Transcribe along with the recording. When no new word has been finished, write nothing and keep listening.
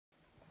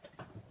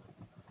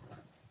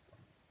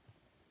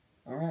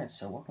Alright,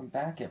 so welcome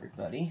back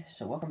everybody.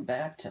 So welcome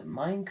back to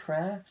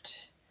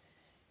Minecraft,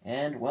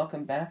 and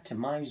welcome back to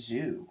my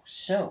zoo.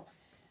 So,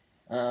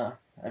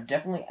 I've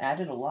definitely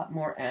added a lot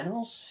more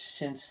animals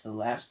since the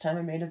last time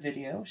I made a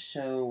video,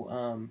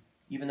 so,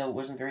 even though it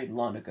wasn't very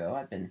long ago,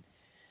 I've been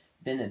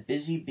a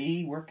busy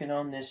bee working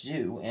on this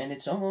zoo, and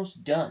it's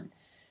almost done.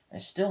 I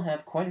still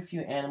have quite a few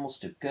animals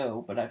to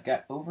go, but I've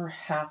got over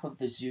half of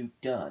the zoo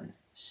done.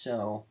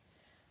 So,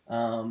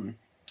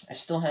 I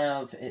still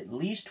have at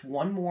least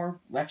one more,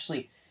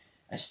 actually,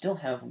 I still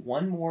have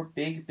one more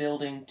big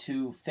building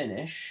to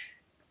finish,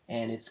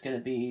 and it's going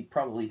to be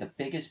probably the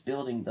biggest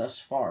building thus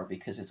far,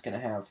 because it's going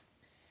to have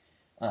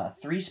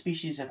 3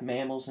 species of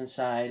mammals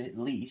inside, at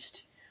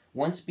least,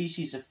 1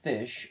 species of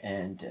fish,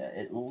 and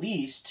at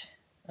least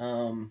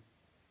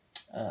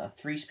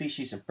 3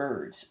 species of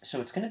birds.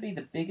 So it's going to be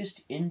the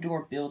biggest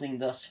indoor building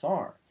thus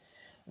far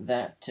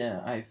that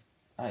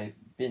I've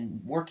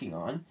been working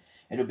on.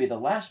 It'll be the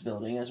last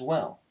building as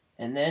well.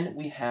 And then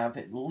we have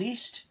at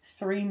least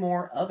 3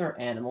 more other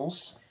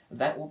animals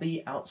that will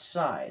be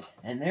outside.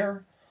 And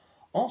they're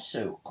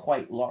also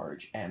quite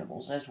large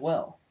animals as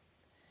well.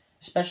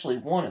 Especially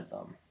one of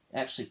them.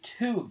 Actually,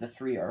 2 of the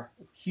 3 are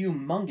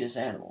humongous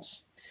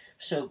animals.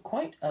 So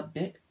quite a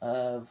bit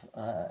of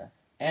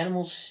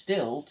animals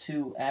still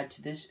to add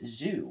to this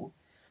zoo.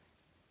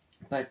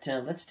 But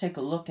let's take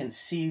a look and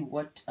see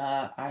what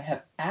I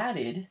have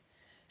added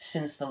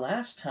since the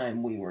last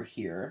time we were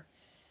here.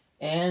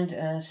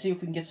 And see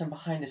if we can get some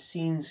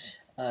behind-the-scenes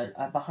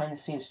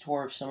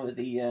tour of some of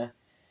the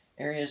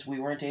areas we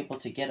weren't able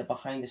to get a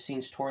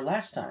behind-the-scenes tour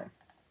last time.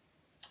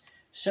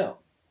 So,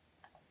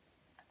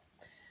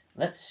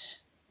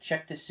 let's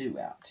check the zoo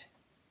out.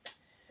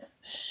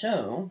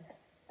 So,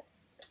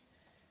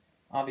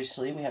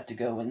 obviously we have to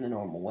go in the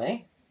normal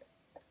way.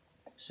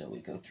 So we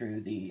go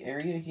through the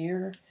area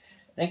here.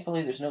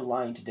 Thankfully there's no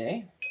line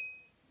today,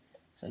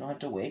 so I don't have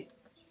to wait.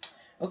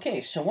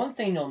 Okay, so one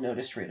thing you'll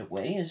notice right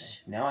away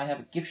is now I have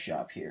a gift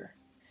shop here.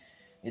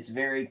 It's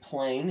very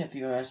plain, if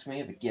you ask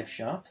me, of a gift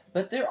shop,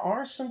 but there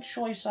are some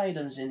choice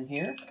items in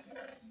here.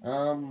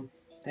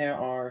 There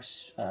are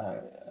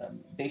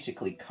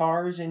basically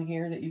cars in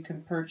here that you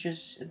can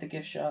purchase at the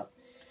gift shop.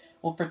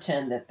 We'll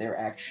pretend that they're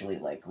actually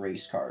like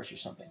race cars or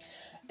something.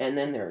 And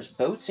then there's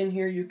boats in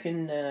here you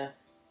can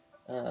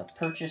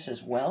purchase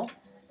as well.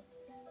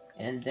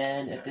 And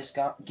then at this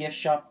gift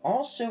shop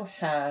also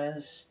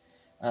has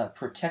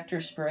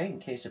protector spray in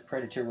case a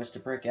predator was to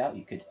break out.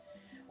 You could,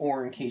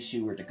 or in case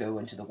you were to go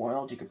into the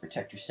wild, you could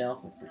protect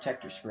yourself with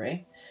protector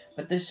spray.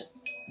 But this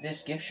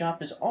gift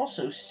shop is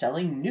also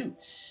selling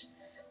newts,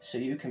 so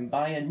you can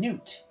buy a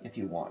newt if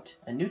you want.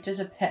 A newt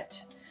as a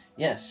pet.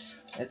 Yes,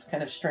 that's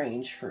kind of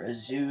strange for a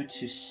zoo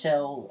to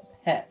sell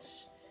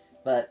pets,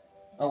 but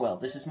oh well.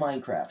 This is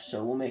Minecraft,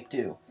 so we'll make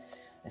do.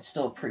 It's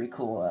still a pretty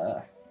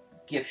cool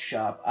gift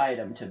shop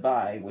item to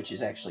buy, which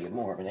is actually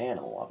more of an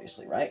animal,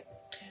 obviously, right?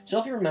 So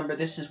if you remember,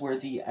 this is where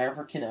the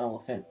African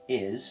elephant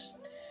is,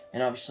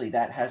 and obviously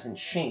that hasn't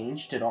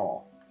changed at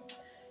all.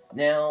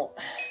 Now,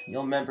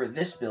 you'll remember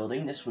this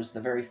building. This was the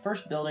very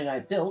first building I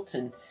built,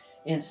 and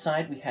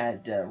inside we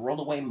had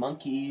rollaway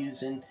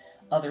monkeys and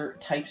other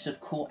types of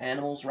cool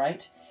animals,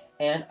 right?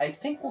 And I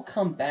think we'll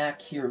come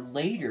back here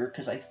later,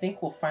 because I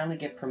think we'll finally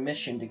get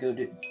permission to go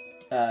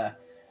to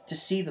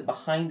see the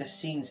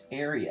behind-the-scenes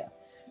area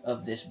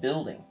of this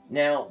building.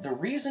 Now, the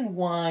reason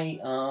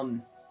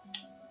why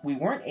we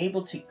weren't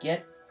able to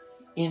get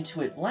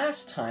into it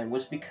last time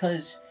was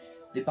because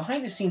the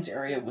behind-the-scenes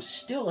area was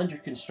still under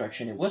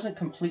construction. It wasn't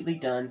completely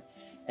done,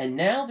 and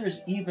now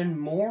there's even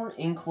more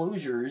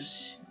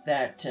enclosures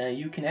that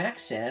you can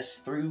access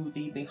through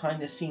the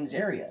behind-the-scenes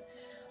area.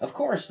 Of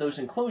course, those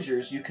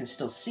enclosures you can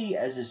still see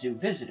as a zoo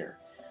visitor.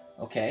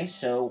 Okay,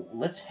 so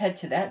let's head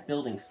to that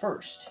building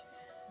first.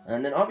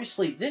 And then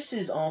obviously this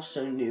is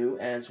also new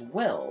as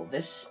well.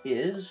 This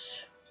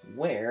is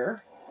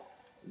where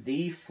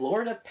the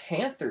Florida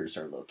Panthers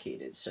are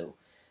located. So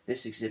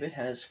this exhibit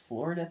has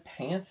Florida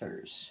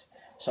Panthers.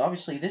 So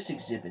obviously this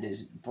exhibit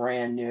is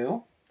brand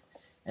new.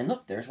 And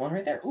look, there's one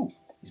right there. Ooh,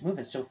 he's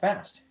moving so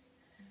fast.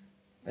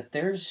 But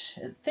I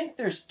think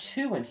there's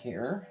 2 in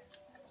here.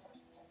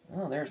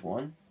 Oh, there's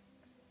one.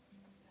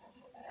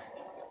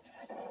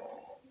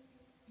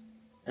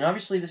 And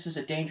obviously this is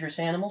a dangerous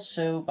animal,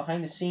 so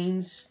behind the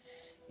scenes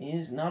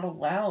is not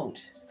allowed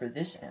for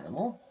this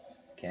animal.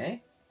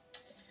 Okay.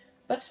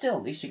 But still,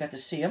 at least you got to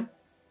see him.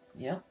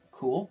 Yeah,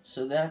 cool.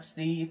 So that's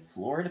the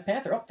Florida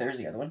Panther. Oh, there's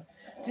the other one.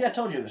 See, I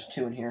told you there was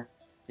 2 in here.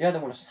 The other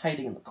one is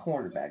hiding in the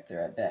corner back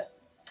there, I bet.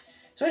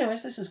 So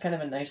anyways, this is kind of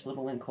a nice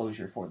little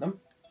enclosure for them.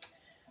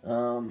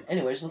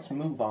 Anyways, let's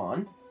move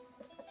on.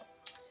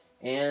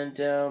 And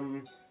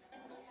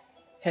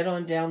head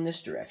on down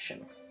this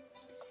direction.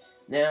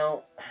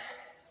 Now,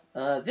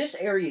 this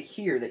area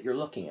here that you're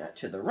looking at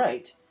to the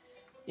right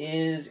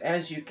is,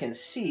 as you can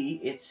see,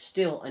 it's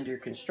still under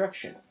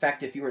construction. In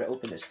fact, if you were to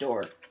open this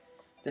door,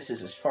 this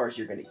is as far as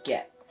you're going to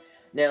get.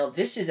 Now,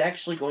 this is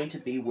actually going to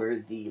be where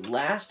the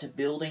last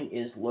building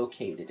is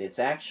located. It's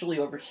actually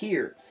over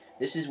here.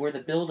 This is where the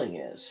building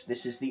is.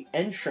 This is the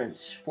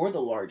entrance for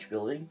the large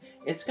building.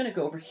 It's going to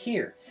go over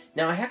here.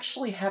 Now, I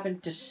actually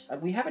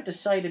we haven't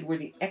decided where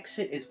the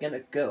exit is going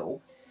to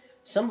go.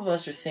 Some of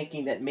us are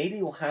thinking that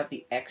maybe we'll have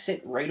the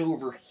exit right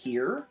over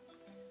here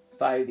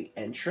by the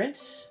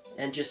entrance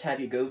and just have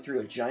you go through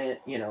a giant,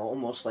 you know,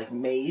 almost like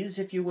maze,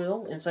 if you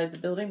will, inside the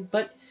building.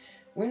 But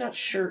we're not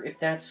sure if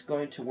that's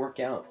going to work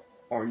out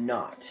or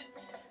not.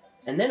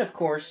 And then, of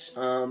course,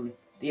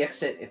 the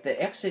exit, if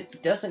the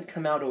exit doesn't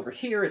come out over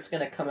here, it's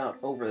going to come out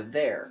over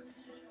there,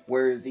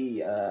 where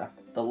the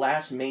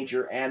last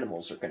major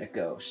animals are going to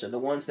go. So the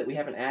ones that we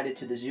haven't added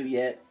to the zoo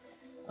yet,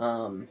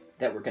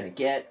 that we're going to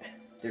get,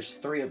 there's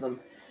 3 of them.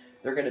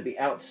 They're going to be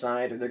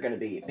outside, or they're going to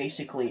be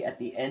basically at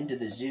the end of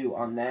the zoo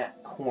on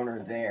that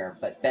corner there,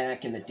 but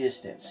back in the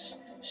distance.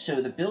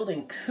 So the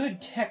building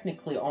could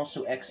technically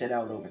also exit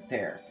out over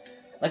there.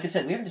 Like I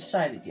said, we haven't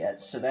decided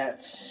yet, so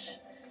that's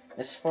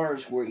as far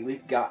as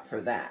we've got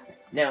for that.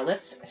 Now,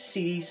 let's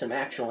see some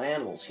actual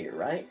animals here,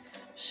 right?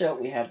 So,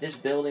 we have this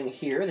building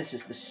here. This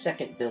is the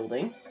second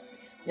building.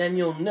 And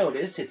you'll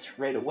notice, it's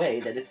right away,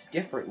 that it's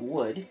different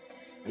wood.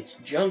 It's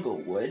jungle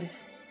wood.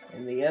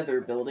 And the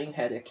other building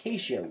had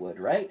acacia wood,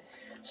 right?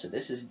 So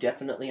this is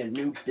definitely a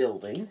new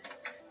building.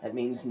 That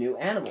means new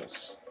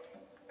animals.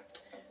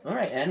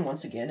 Alright, and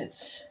once again,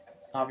 it's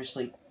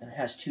obviously it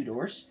has 2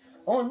 doors.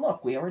 Oh, and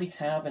look, we already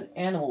have an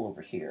animal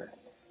over here.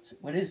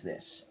 What is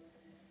this?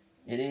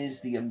 It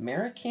is the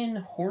American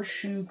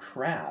horseshoe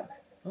crab.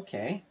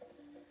 Okay.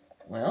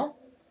 Well,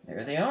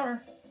 there they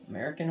are.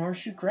 American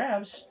horseshoe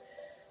crabs.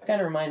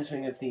 Kind of reminds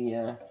me of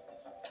the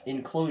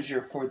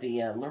enclosure for the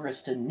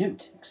Laurista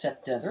newt,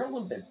 except they're a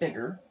little bit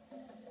bigger.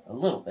 A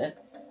little bit.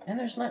 And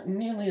there's not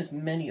nearly as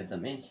many of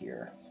them in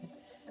here.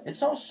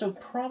 It's also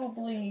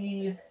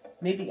probably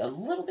maybe a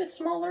little bit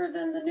smaller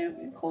than the newt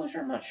enclosure,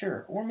 I'm not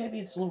sure. Or maybe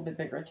it's a little bit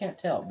bigger, I can't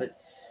tell. But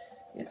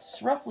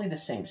it's roughly the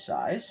same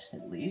size,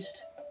 at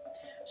least.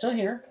 So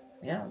here,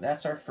 yeah,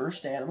 that's our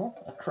first animal,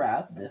 a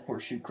crab, the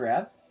horseshoe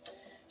crab.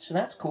 So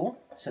that's cool.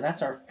 So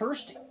that's our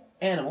first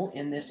animal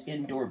in this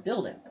indoor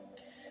building.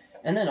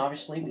 And then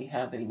obviously we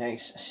have a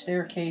nice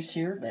staircase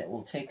here that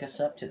will take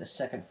us up to the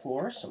 2nd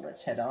floor. So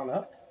let's head on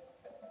up.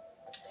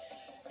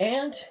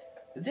 And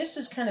this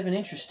is kind of an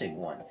interesting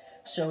one.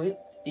 So it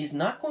is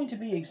not going to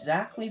be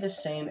exactly the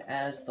same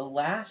as the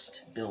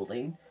last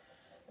building,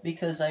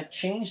 because I've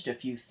changed a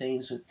few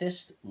things with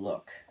this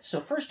look. So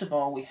first of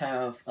all, we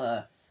have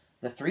the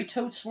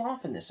 3-toed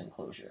sloth in this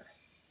enclosure.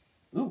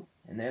 Ooh,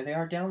 and there they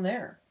are down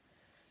there.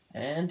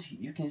 And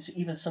you can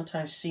even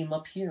sometimes see them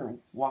up here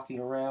walking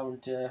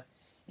around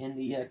in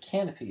the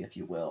canopy, if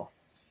you will.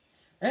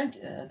 And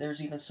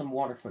there's even some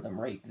water for them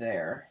right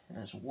there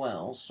as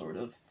well, sort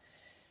of.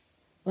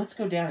 Let's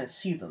go down and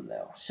see them,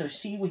 though. So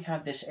see, we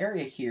have this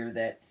area here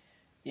that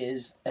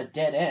is a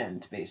dead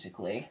end,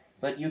 basically.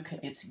 But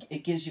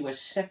it gives you a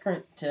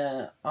second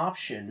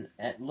option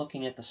at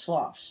looking at the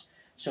sloths.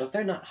 So if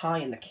they're not high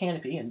in the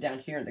canopy and down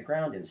here in the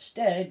ground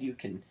instead, you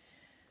can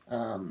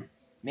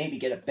maybe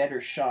get a better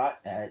shot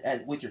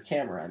with your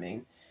camera, I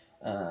mean,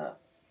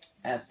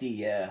 at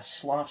the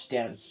sloths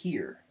down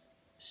here.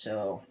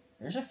 So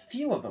there's a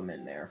few of them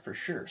in there for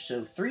sure.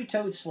 So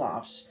 3-toed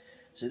sloths.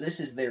 So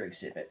this is their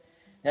exhibit.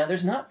 Now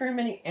there's not very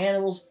many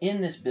animals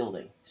in this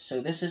building.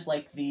 So this is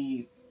like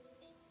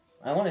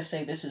I want to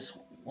say this is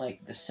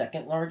like the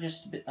 2nd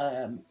largest.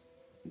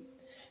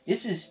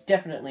 This is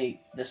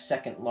definitely the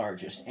 2nd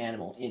largest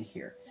animal in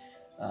here,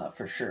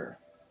 for sure.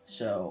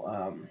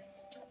 So,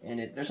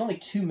 there's only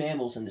 2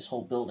 mammals in this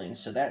whole building,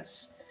 so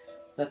that's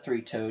the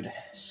 3-toed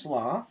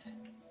sloth.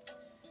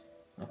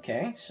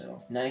 Okay,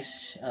 so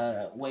nice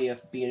way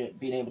of being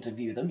able to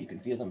view them. You can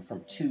view them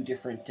from 2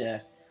 different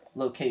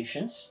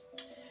locations.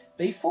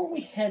 Before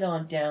we head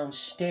on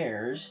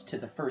downstairs to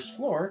the 1st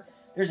floor,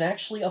 there's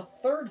actually a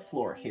 3rd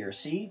floor here.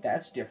 See,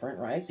 that's different,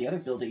 right? The other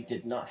building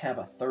did not have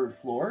a 3rd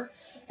floor.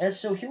 And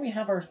so here we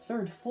have our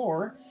 3rd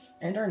floor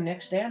and our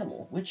next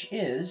animal, which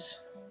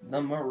is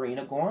the marine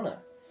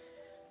iguana.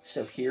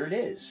 So here it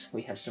is.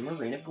 We have some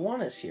marine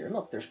iguanas here.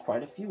 Look, there's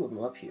quite a few of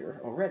them up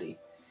here already.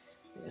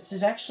 This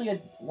is actually,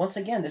 once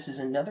again, this is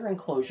another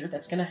enclosure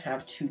that's going to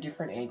have 2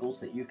 different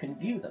angles that you can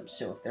view them.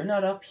 So if they're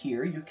not up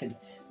here, you can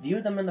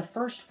view them in the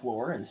 1st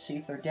floor and see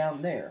if they're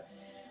down there.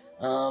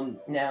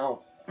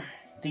 Now,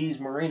 these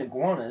marine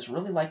iguanas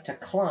really like to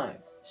climb.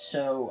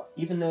 So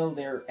even though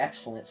they're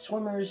excellent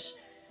swimmers,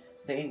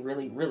 they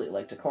really, really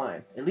like to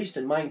climb. At least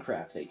in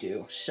Minecraft they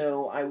do.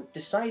 So I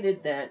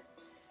decided that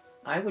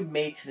I would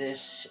make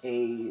this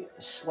a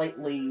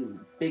slightly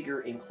bigger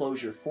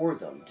enclosure for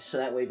them, so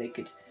that way they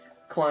could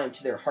climb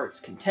to their heart's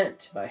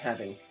content by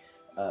having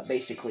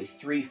basically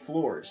 3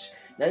 floors.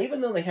 Now,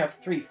 even though they have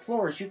 3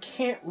 floors, you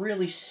can't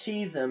really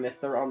see them if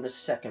they're on the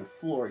 2nd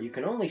floor. You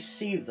can only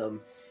see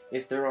them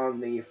if they're on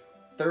the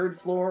 3rd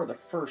floor or the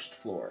 1st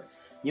floor.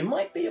 You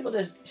might be able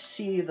to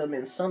see them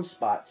in some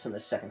spots on the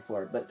 2nd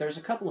floor, but there's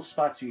a couple of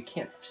spots where you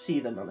can't see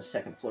them on the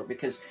 2nd floor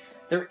because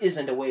there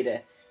isn't a way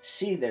to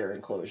see their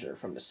enclosure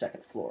from the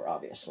 2nd floor,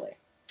 obviously.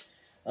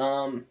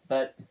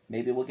 But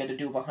maybe we'll get to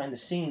do a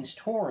behind-the-scenes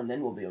tour, and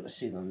then we'll be able to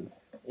see them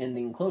in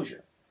the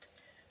enclosure.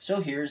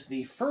 So here's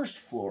the first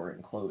floor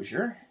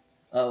enclosure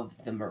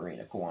of the marine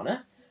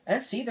iguana.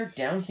 And see, they're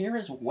down here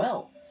as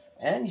well.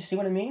 And you see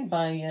what I mean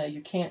by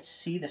you can't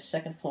see the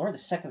second floor? The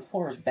second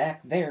floor is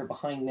back there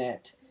behind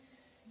that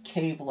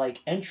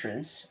cave-like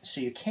entrance, so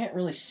you can't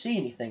really see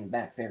anything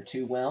back there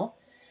too well.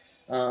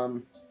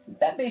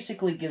 That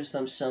basically gives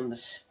them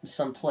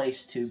some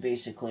place to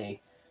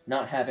basically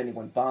not have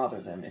anyone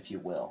bother them, if you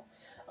will.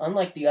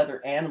 Unlike the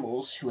other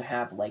animals who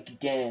have, like,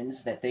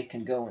 dens that they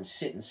can go and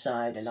sit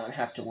inside and not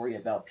have to worry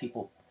about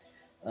people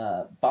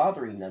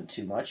bothering them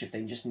too much if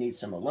they just need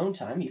some alone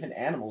time. Even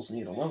animals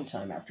need alone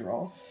time, after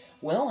all.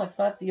 Well, I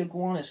thought the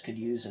iguanas could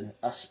use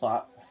a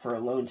spot for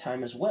alone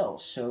time as well,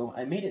 so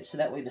I made it so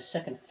that way the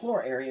second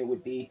floor area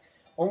would be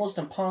almost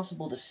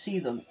impossible to see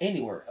them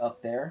anywhere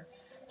up there.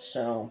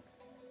 So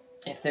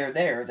if they're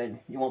there, then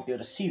you won't be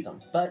able to see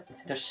them. But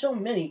there's so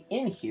many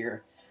in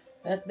here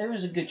that there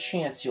is a good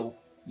chance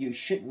you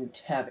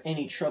shouldn't have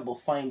any trouble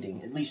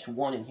finding at least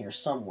one in here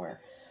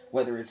somewhere,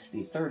 whether it's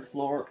the third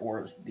floor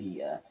or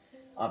the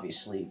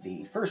obviously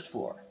the first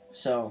floor.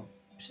 So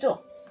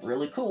still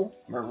really cool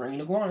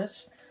marine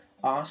iguanas,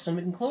 awesome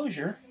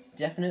enclosure,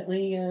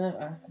 definitely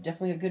a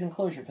good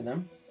enclosure for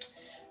them.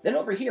 Then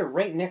over here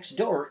right next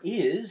door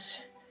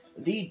is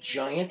the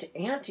giant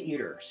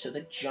anteater. So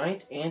the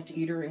giant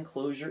anteater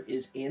enclosure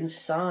is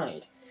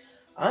inside.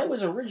 I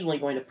was originally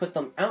going to put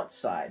them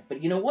outside,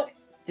 but you know what?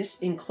 This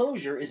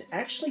enclosure is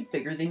actually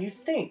bigger than you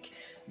think.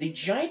 The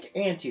giant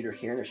anteater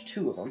here, and there's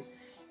two of them,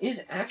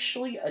 is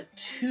actually a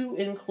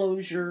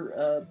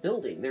two-enclosure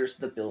building. There's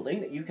the building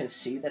that you can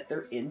see that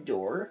they're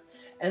indoor,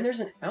 and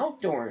there's an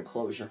outdoor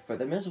enclosure for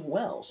them as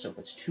well. So if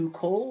it's too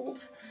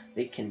cold,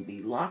 they can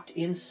be locked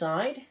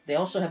inside. They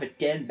also have a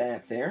den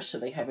back there, so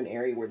they have an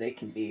area where they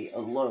can be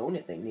alone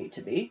if they need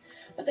to be.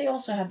 But they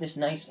also have this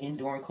nice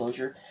indoor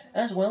enclosure,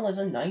 as well as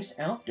a nice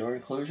outdoor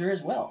enclosure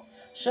as well.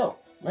 So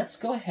let's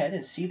go ahead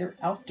and see their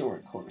outdoor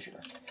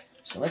enclosure.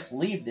 So let's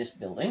leave this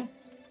building,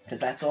 because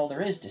that's all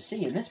there is to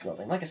see in this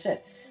building. Like I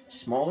said,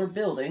 smaller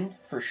building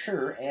for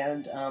sure,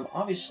 and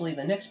obviously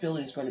the next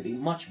building is going to be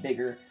much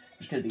bigger.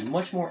 There's going to be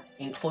much more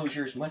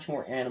enclosures, much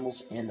more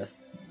animals in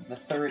the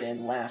third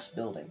and last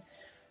building.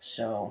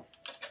 So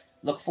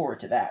look forward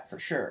to that for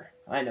sure.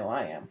 I know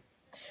I am.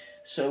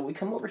 So we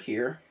come over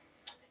here,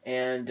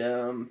 and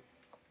the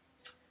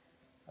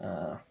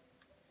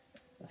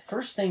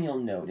first thing you'll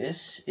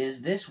notice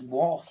is this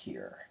wall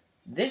here.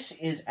 This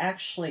is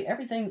actually,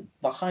 everything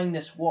behind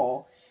this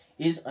wall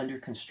is under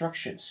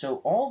construction.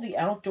 So all the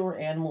outdoor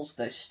animals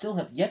that I still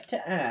have yet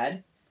to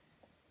add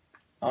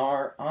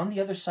are on the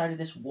other side of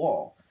this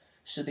wall.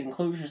 So the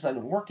enclosures that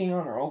I'm working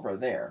on are over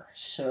there.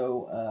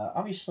 So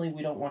obviously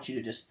we don't want you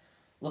to just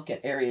look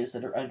at areas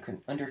that are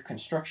under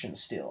construction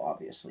still,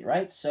 obviously,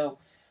 right? So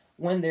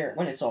when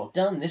it's all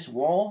done, this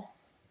wall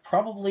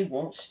probably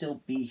won't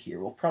still be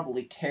here. We'll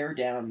probably tear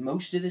down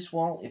most of this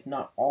wall, if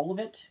not all of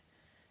it,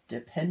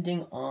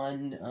 depending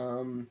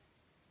on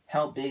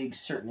how big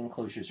certain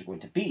enclosures are going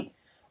to be.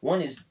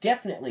 One is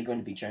definitely going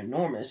to be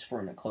ginormous for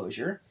an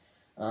enclosure.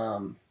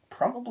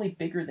 Probably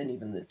bigger than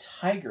even the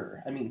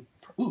tiger. I mean,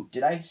 ooh,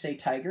 did I say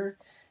tiger?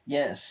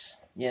 Yes,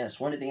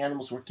 one of the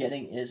animals we're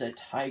getting is a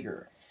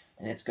tiger,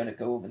 and it's going to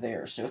go over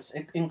there. So its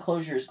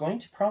enclosure is going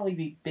to probably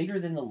be bigger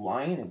than the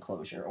lion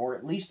enclosure, or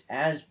at least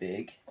as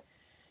big.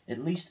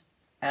 At least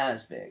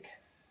as big.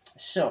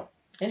 So,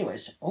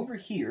 anyways, over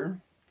here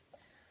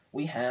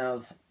we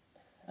have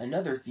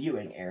another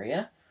viewing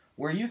area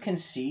where you can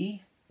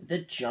see the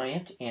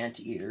giant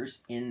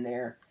anteaters in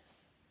their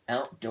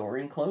outdoor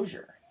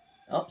enclosure.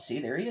 Oh, see,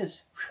 there he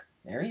is.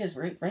 There he is,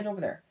 right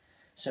over there.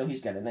 So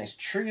he's got a nice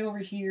tree over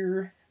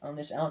here on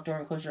this outdoor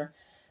enclosure.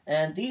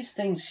 And these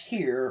things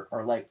here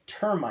are like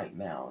termite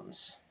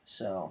mounds.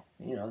 So,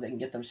 you know, they can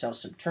get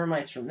themselves some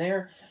termites from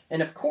there.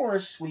 And of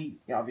course, we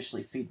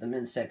obviously feed them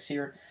insects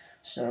here.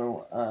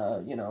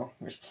 So, you know,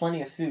 there's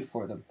plenty of food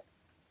for them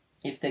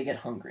if they get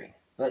hungry.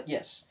 But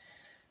yes,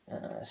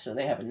 so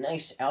they have a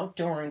nice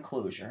outdoor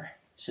enclosure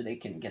so they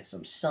can get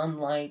some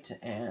sunlight.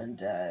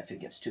 And if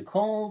it gets too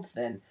cold,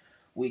 then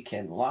we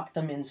can lock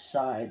them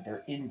inside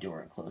their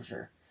indoor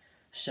enclosure.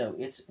 So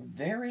it's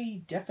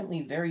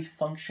definitely very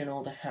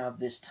functional to have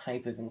this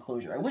type of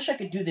enclosure. I wish I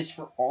could do this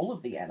for all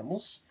of the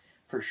animals,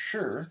 for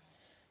sure.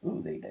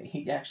 Ooh,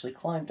 he actually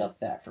climbed up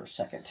that for a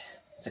second.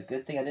 It's a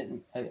good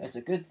thing it's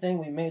a good thing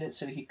we made it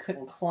so he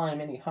couldn't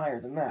climb any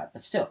higher than that.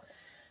 But still,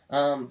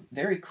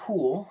 very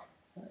cool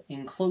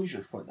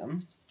enclosure for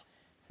them,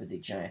 for the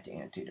giant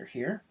anteater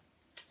here.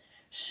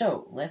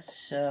 So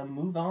let's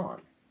move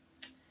on.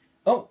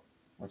 Oh,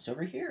 what's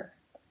over here?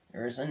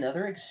 There's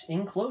another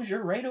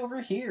enclosure right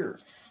over here.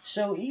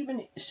 So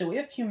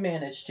if you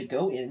managed to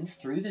go in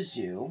through the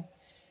zoo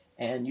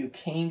and you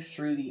came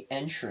through the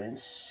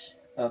entrance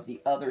of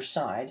the other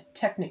side,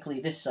 technically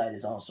this side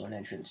is also an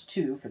entrance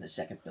too for the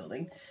second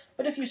building,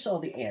 but if you saw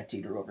the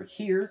anteater over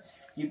here,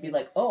 you'd be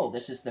like, oh,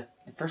 this is the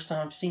first time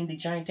I'm seeing the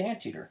giant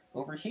anteater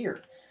over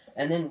here.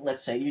 And then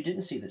let's say you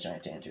didn't see the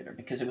giant anteater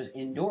because it was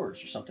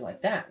indoors or something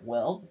like that.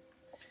 Well,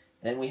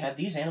 Then we have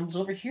these animals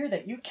over here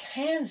that you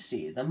can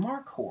see. The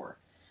markhor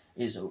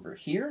is over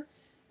here,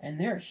 and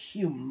they're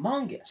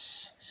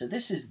humongous. So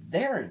this is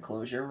their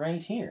enclosure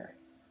right here.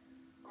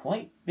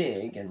 Quite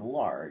big and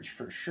large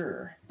for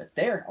sure, but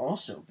they're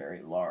also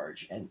very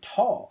large and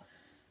tall.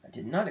 I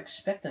did not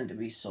expect them to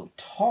be so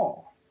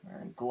tall.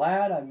 I'm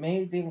glad I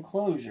made the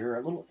enclosure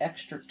a little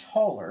extra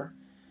taller,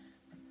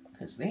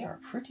 because they are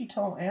pretty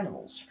tall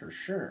animals for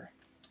sure.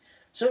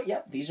 So,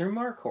 yep, these are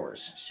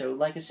markhors. So,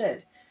 like I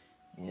said,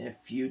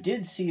 if you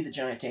did see the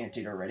giant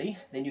anteater already,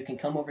 then you can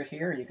come over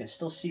here and you can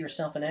still see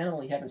yourself an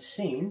animal you haven't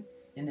seen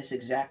in this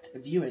exact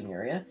viewing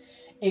area.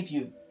 If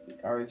you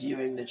are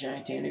viewing the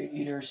giant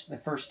anteaters the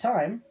first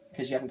time,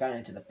 because you haven't gotten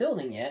into the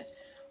building yet,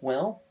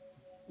 well,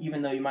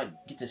 even though you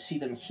might get to see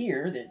them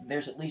here,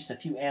 there's at least a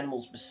few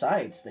animals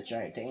besides the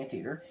giant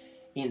anteater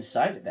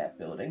inside of that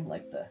building,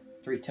 like the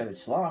three-toed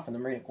sloth and the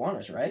marine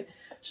iguanas, right?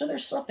 So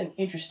there's something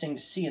interesting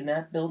to see in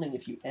that building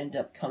if you end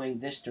up coming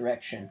this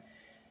direction.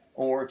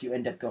 Or if you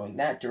end up going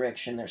that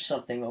direction, there's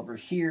something over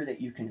here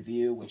that you can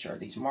view, which are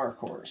these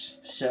markhors.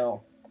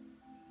 So,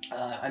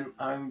 I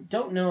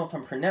don't know if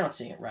I'm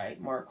pronouncing it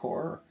right,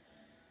 markhor,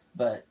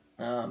 but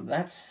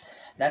that's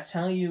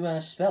how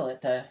you spell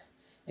it,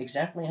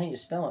 exactly how you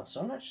spell it.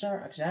 So I'm not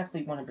sure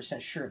exactly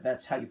 100% sure if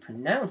that's how you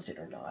pronounce it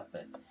or not,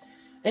 but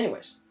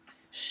anyways.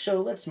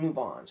 So let's move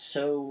on.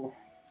 So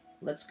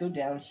let's go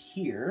down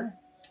here.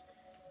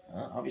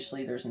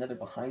 Obviously, there's another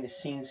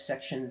behind-the-scenes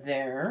section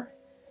there.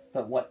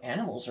 But what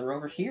animals are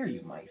over here,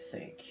 you might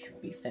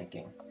be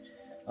thinking.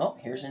 Oh,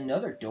 here's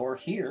another door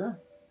here.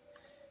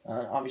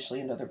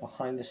 Obviously, another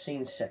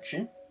behind-the-scenes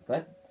section.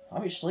 But,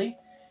 obviously,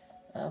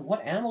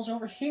 what animals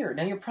over here?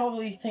 Now, you're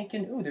probably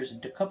thinking, ooh, there's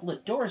a couple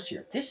of doors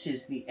here. This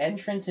is the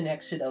entrance and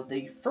exit of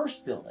the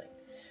first building.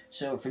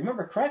 So, if you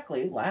remember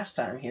correctly, last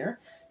time here,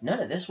 none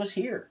of this was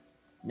here.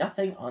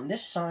 Nothing on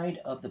this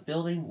side of the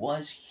building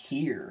was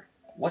here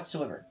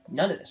whatsoever.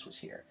 None of this was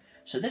here.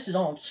 So, this is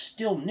all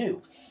still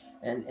new.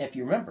 And if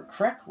you remember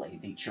correctly,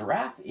 the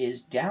giraffe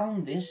is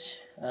down this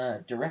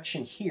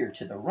direction here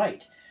to the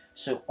right.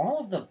 So all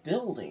of the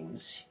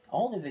buildings,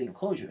 all of the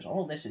enclosures,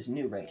 all of this is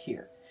new right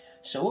here.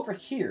 So over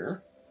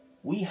here,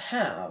 we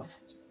have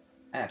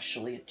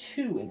actually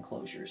 2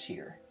 enclosures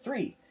here.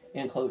 3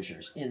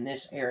 enclosures in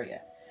this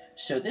area.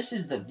 So this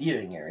is the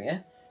viewing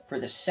area for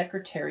the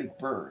secretary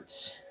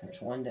birds.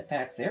 There's one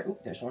back there.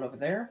 Oop, there's one over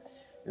there.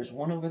 There's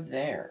one over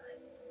there.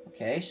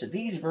 Okay, so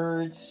these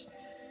birds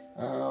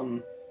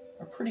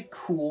are pretty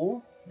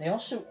cool. They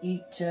also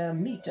eat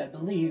meat, I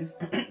believe.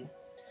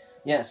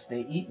 Yes,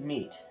 they eat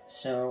meat.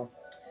 So,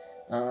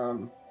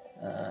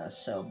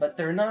 but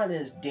they're not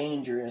as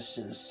dangerous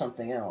as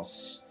something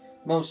else.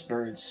 Most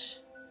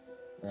birds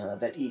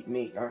that eat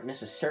meat aren't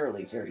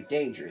necessarily very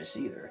dangerous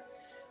either.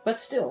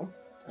 But still,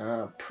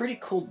 pretty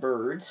cool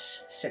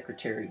birds,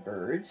 secretary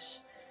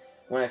birds.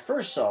 When I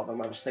first saw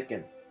them, I was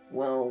thinking,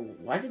 well,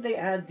 why did they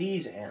add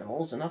these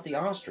animals and not the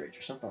ostrich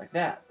or something like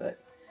that? But,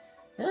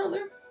 no,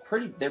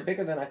 they're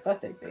bigger than I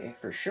thought they'd be,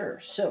 for sure.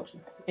 So,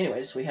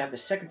 anyways, we have the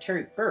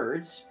secretary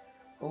birds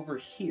over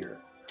here.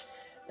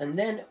 And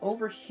then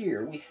over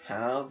here we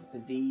have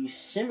the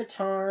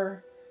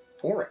scimitar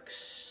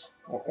oryx,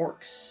 or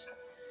orcs.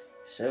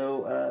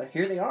 So,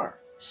 here they are.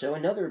 So,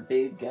 another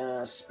big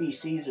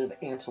species of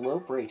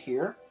antelope right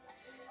here.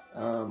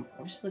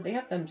 Obviously, they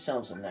have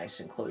themselves a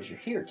nice enclosure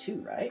here,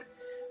 too, right?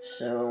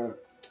 So,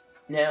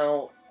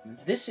 now,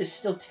 this is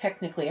still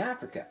technically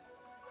Africa.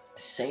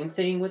 Same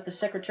thing with the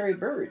secretary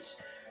birds.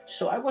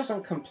 So I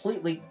wasn't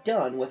completely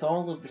done with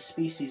all of the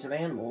species of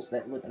animals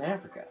that live in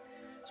Africa.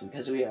 So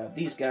because we have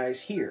these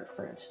guys here,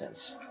 for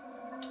instance.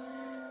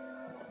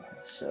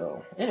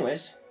 So,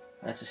 anyways,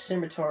 that's a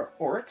scimitar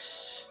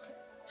oryx,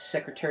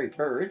 secretary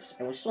birds,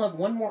 and we still have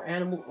one more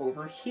animal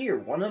over here.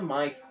 One of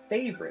my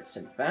favorites,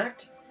 in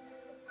fact.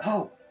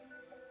 Oh,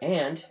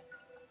 and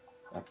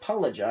I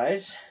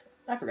apologize,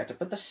 I forgot to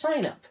put the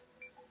sign up.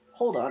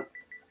 Hold on.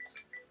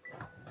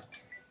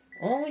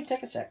 Only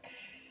take a sec.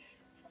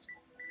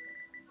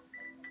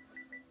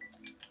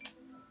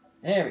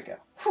 There we go.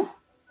 Whew.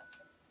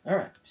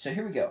 Alright, so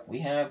here we go. We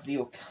have the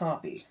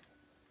okapi.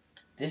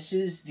 This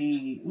is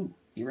the... Ooh,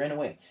 he ran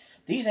away.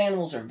 These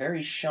animals are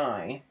very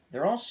shy.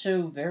 They're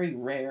also very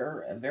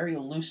rare, very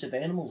elusive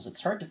animals.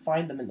 It's hard to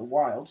find them in the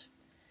wild,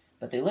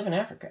 but they live in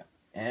Africa.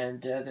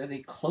 And they're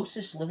the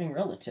closest living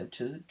relative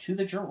to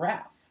the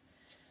giraffe.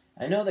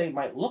 I know they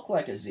might look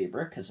like a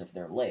zebra because of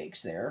their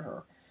legs there,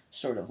 or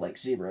sort of like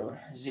zebra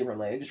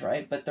legs,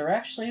 right? But they're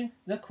actually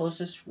the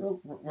closest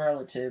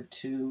relative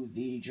to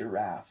the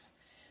giraffe.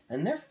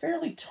 And they're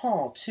fairly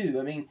tall, too.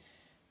 I mean,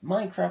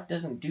 Minecraft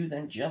doesn't do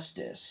them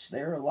justice.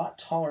 They're a lot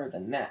taller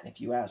than that, if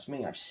you ask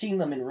me. I've seen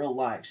them in real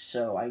life,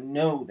 so I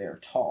know they're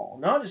tall.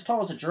 Not as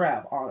tall as a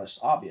giraffe,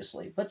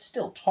 obviously, but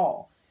still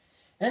tall.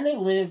 And they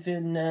live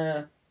in,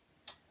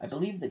 I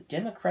believe, the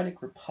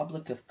Democratic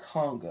Republic of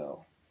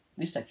Congo. At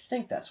least I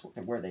think that's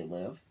where they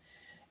live.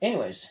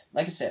 Anyways,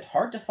 like I said,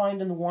 hard to find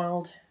in the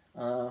wild.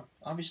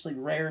 Obviously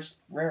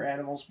rare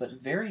animals,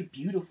 but very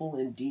beautiful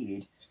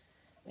indeed.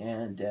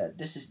 And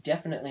this is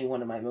definitely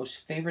one of my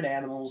most favorite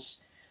animals.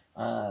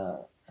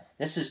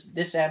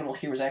 This animal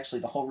here was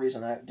actually the whole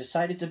reason I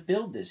decided to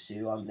build this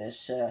zoo on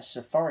this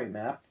safari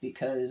map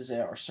because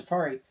or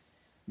safari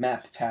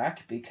map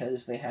pack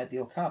because they had the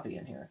okapi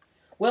in here.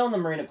 Well, in the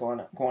Marine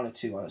Iguana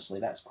too, honestly,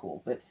 that's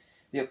cool. But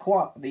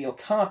the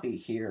okapi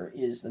here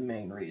is the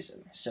main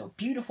reason. So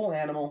beautiful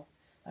animal.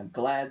 I'm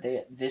glad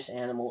that this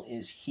animal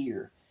is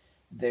here.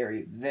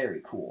 Very,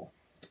 very cool.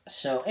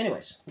 So,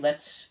 anyways,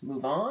 let's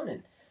move on.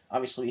 And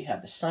obviously, we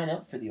have the sign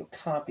up for the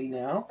okapi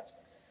now.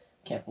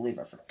 Can't believe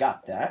I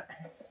forgot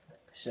that.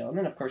 So, and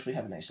then of course we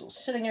have a nice little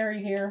sitting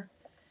area here.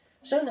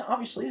 So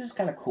obviously this is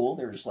kind of cool.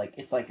 There's like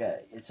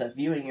it's a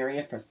viewing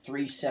area for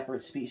 3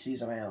 separate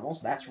species of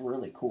animals. That's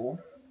really cool.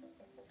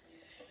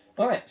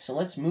 All right, so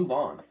let's move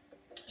on.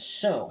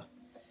 So,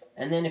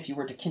 and then if you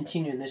were to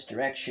continue in this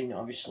direction,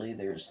 obviously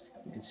you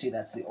can see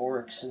that's the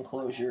oryx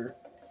enclosure,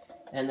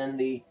 and then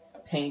the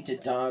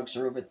painted dogs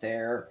are over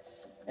there,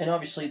 and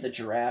obviously the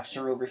giraffes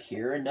are over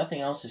here, and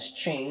nothing else has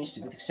changed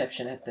with the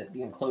exception that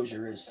the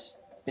enclosure is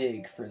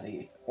big for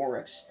the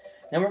oryx.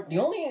 Now,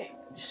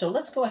 so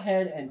let's go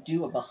ahead and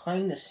do a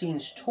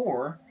behind-the-scenes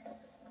tour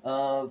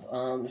of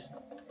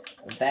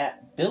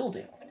that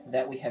building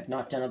that we have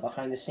not done a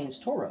behind-the-scenes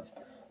tour of.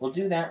 We'll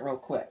do that real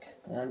quick.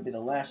 That'll be the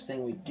last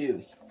thing we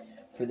do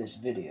for this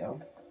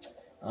video.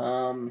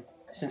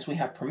 Since we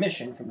have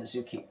permission from the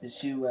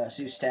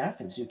zoo staff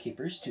and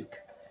zookeepers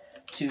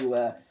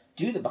to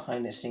do the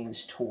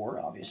behind-the-scenes tour,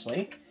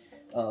 obviously,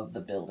 of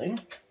the building.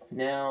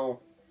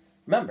 Now,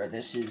 remember,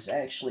 this is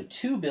actually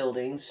 2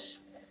 buildings,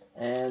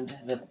 and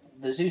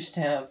the zoo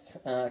staff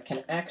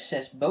can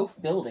access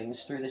both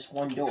buildings through this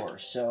one door,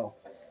 so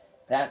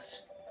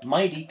that's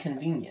mighty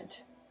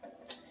convenient.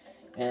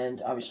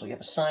 And obviously you have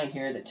a sign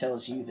here that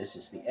tells you this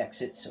is the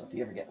exit, so if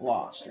you ever get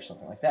lost or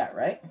something like that,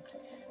 right?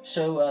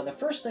 So the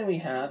first thing we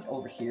have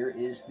over here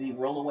is the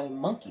rollaway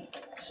monkey.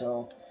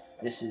 So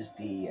this is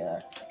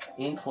the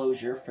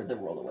enclosure for the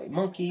rollaway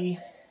monkey,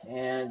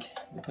 and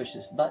you push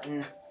this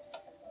button,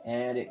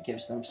 and it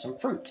gives them some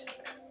fruit.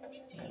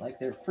 They like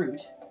their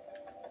fruit.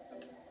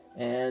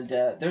 And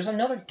there's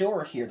another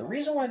door here. The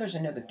reason why there's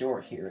another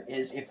door here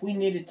is if we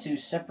needed to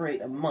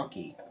separate a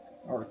monkey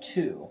or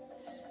 2,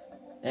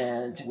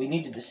 and we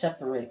needed to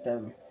separate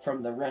them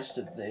from the rest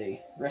of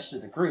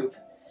the group,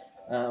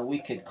 we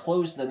could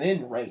close them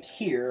in right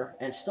here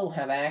and still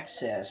have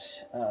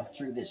access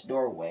through this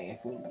doorway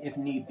if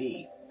need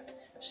be.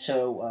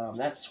 So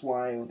that's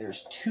why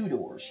there's 2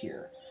 doors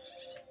here.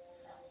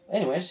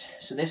 Anyways,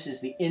 so this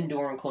is the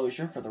indoor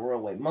enclosure for the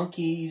rollaway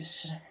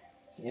monkeys.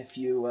 If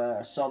you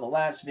saw the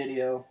last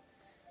video,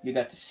 you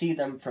got to see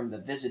them from the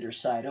visitor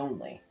side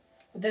only.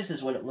 But this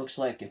is what it looks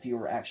like if you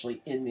were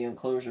actually in the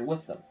enclosure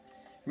with them.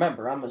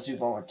 Remember, I'm a zoo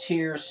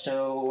volunteer,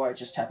 so I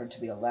just happen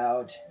to be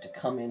allowed to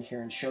come in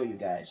here and show you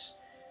guys.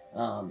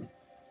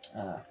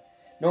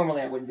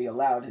 Normally I wouldn't be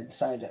allowed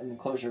inside an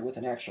enclosure with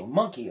an actual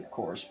monkey, of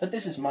course, but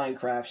this is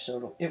Minecraft,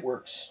 so it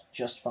works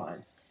just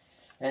fine.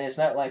 And it's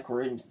not like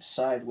we're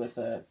inside with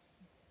a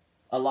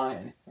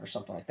lion or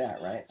something like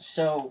that, right?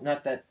 So,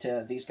 not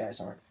that these guys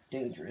aren't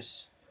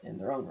dangerous in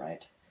their own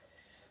right.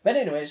 But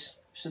anyways,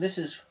 so this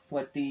is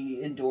what the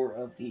indoor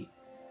of the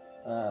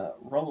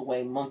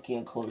rollaway monkey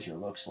enclosure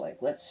looks like.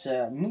 Let's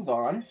move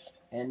on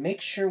and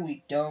make sure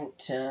we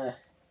don't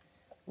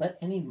let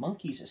any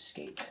monkeys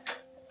escape.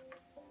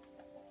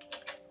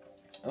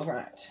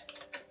 Alright.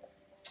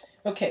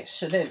 Okay,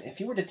 so then if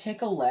you were to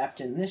take a left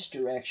in this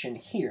direction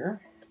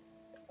here,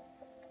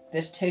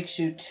 this takes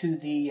you to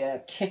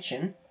the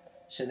kitchen.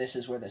 So this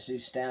is where the zoo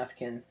staff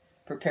can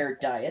prepare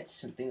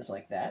diets and things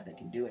like that. They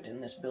can do it in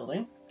this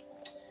building.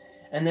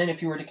 And then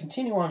if you were to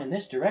continue on in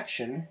this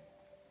direction,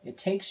 it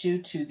takes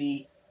you to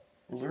the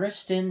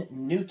Luristan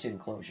Newt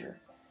enclosure.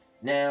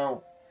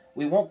 Now,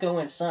 we won't go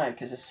inside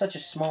because it's such a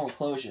small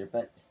enclosure,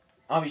 but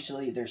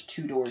obviously there's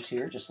 2 doors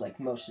here, just like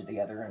most of the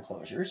other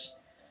enclosures.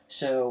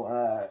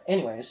 So,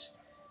 anyways,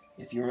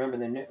 if you remember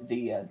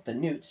the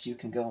newts, you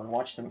can go and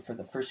watch them for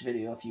the first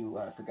video if you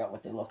forgot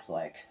what they looked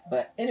like.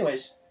 But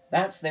anyways,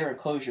 that's their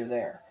enclosure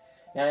there.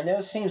 Now, I know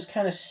it seems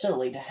kind of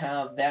silly to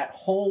have that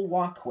whole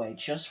walkway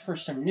just for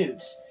some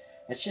newts.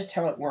 It's just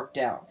how it worked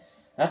out.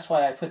 That's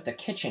why I put the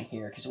kitchen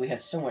here, because we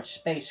had so much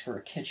space for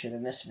a kitchen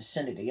in this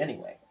vicinity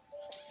anyway.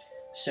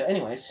 So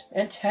anyways,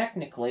 and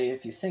technically,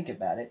 if you think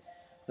about it,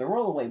 the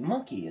rollaway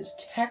monkey is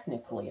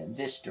technically in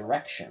this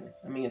direction.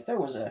 I mean, if there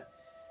was a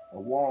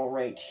wall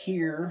right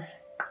here,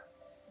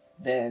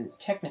 then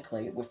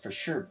technically it would for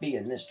sure be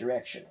in this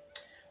direction.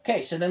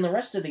 Okay, so then the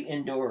rest of the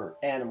indoor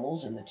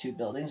animals in the 2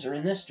 buildings are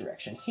in this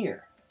direction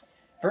here.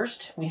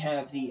 First, we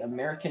have the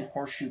American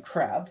horseshoe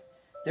crab.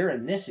 They're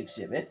in this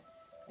exhibit,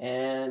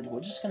 and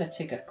we're just going to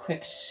take a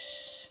quick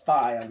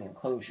spy on the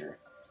enclosure.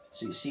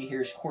 So you see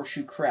here's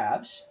horseshoe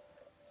crabs.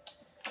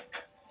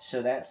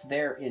 So that's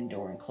their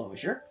indoor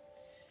enclosure.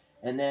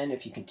 And then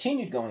if you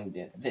continued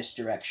going this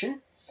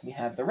direction, we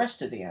have the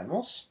rest of the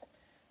animals.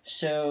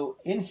 So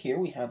in here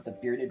we have the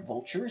bearded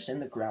vultures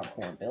and the ground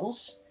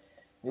hornbills.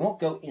 We won't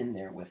go in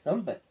there with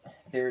them, but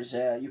there's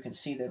you can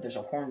see that there's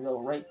a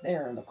hornbill right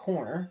there in the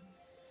corner.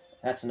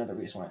 that's another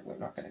reason why we're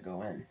not going to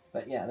go in.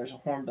 But yeah, there's a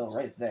hornbill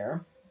right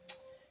there.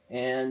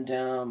 And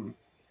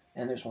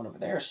there's one over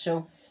there.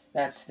 So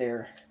that's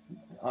their,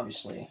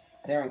 obviously,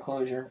 their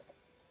enclosure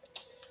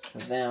for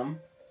them.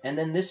 And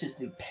then this is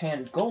the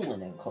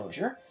pangolin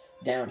enclosure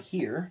down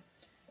here.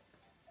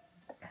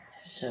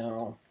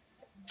 So,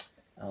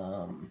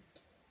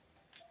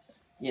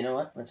 you know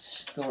what?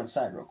 Let's go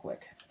inside real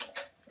quick.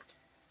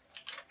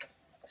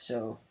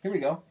 So, here we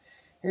go.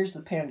 Here's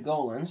the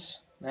pangolins.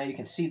 Now you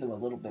can see them a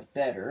little bit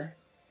better.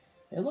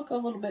 They look a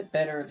little bit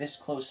better this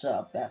close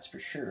up, that's for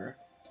sure.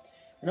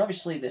 And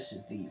obviously this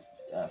is the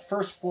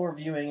first floor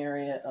viewing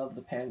area of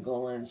the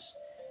pangolins.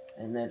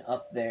 And then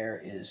up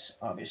there is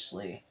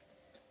obviously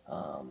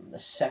the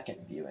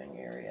second viewing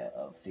area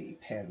of the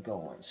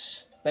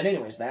pangolins. But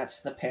anyways,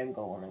 that's the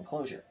pangolin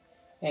enclosure.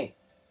 Hey,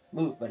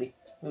 move, buddy.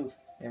 Move.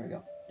 There we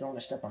go. Don't want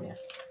to step on you.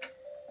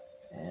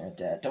 And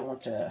don't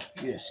want you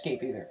to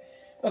escape either.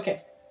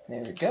 Okay,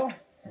 there we go.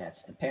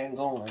 That's the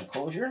pangolin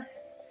enclosure.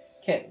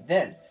 Okay,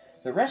 then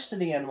the rest of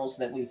the animals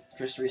that we've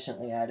just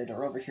recently added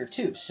are over here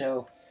too.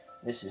 So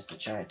this is the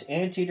giant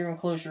anteater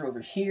enclosure over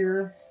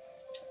here.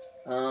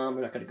 We're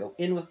not going to go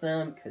in with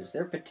them because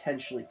they're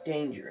potentially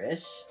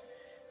dangerous.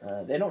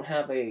 They don't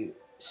have a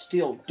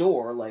steel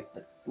door like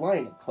the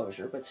lion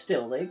enclosure, but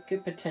still, they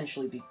could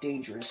potentially be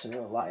dangerous in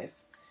real life.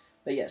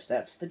 But yes,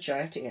 that's the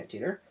giant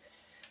anteater.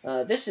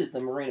 This is the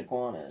marine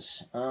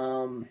iguanas.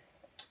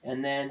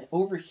 And then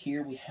over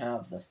here we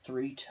have the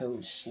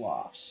three-toed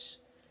sloths.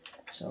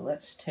 So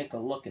let's take a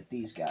look at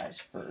these guys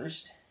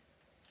first.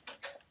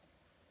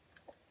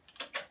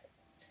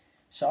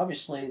 So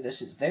obviously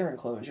this is their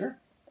enclosure.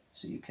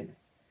 So you can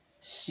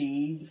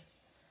see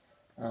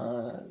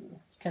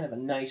it's kind of a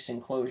nice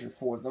enclosure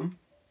for them,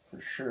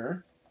 for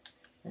sure.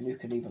 And you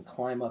can even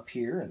climb up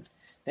here, and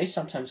they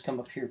sometimes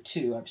come up here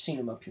too. I've seen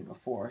them up here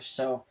before.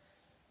 So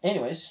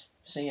anyways,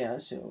 so yeah,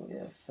 so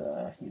if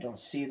you don't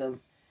see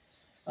them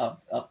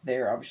up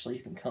there, obviously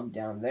you can come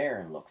down there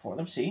and look for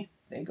them. See,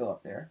 they go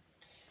up there.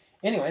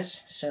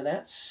 Anyways, so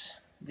that's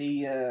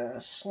the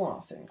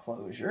sloth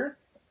enclosure.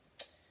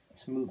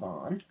 Let's move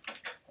on.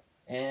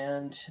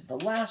 And the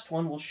last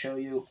one we'll show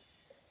you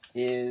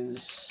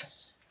is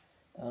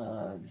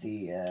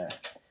the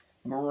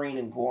marine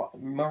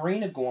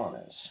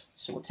iguanas.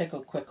 So we'll take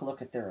a quick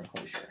look at their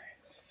enclosure.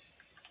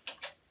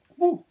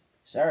 Woo!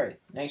 Sorry.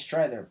 Nice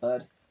try there,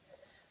 bud.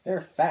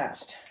 They're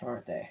fast,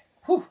 aren't they?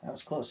 Whew, that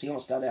was close. He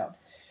almost got out.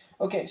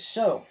 Okay,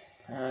 so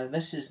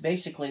this is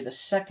basically the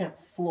second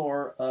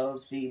floor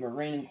of the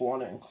marine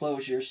iguana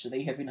enclosure. So they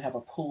even have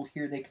a pool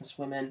here they can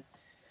swim in.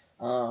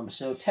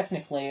 So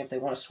technically, if they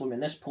want to swim in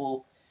this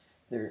pool,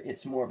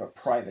 it's more of a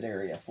private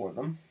area for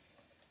them.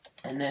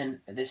 And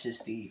then this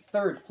is the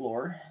third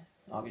floor,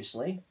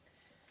 obviously,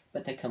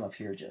 but they come up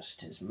here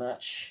just as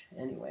much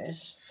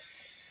anyways.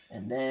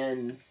 And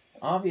then,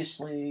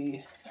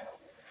 obviously,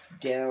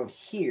 down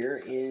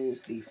here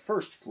is the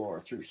first floor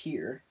through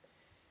here,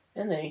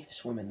 and they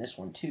swim in this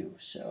one too.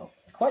 So,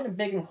 quite a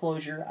big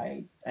enclosure.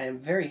 I am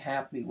very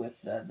happy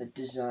with the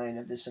design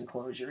of this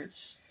enclosure.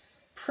 It's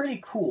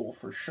pretty cool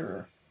for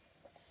sure.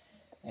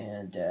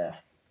 And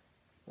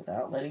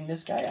without letting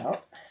this guy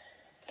out,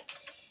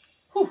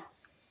 whew,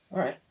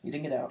 alright, you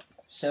didn't get out.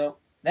 So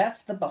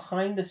that's the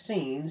behind the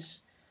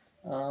scenes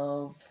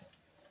of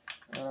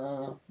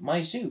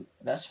my zoo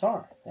thus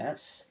far.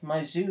 That's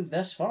my zoo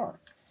thus far.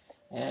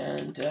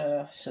 And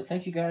so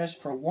thank you guys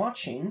for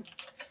watching,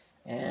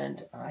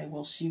 and I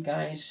will see you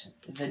guys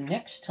the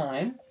next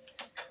time.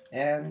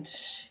 And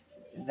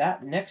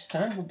that next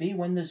time will be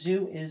when the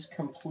zoo is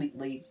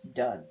completely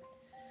done.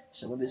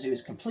 So when the zoo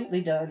is completely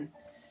done,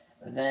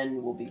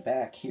 then we'll be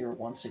back here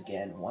once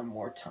again one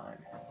more time.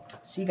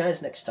 See you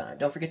guys next time.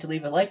 Don't forget to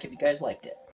leave a like if you guys liked it.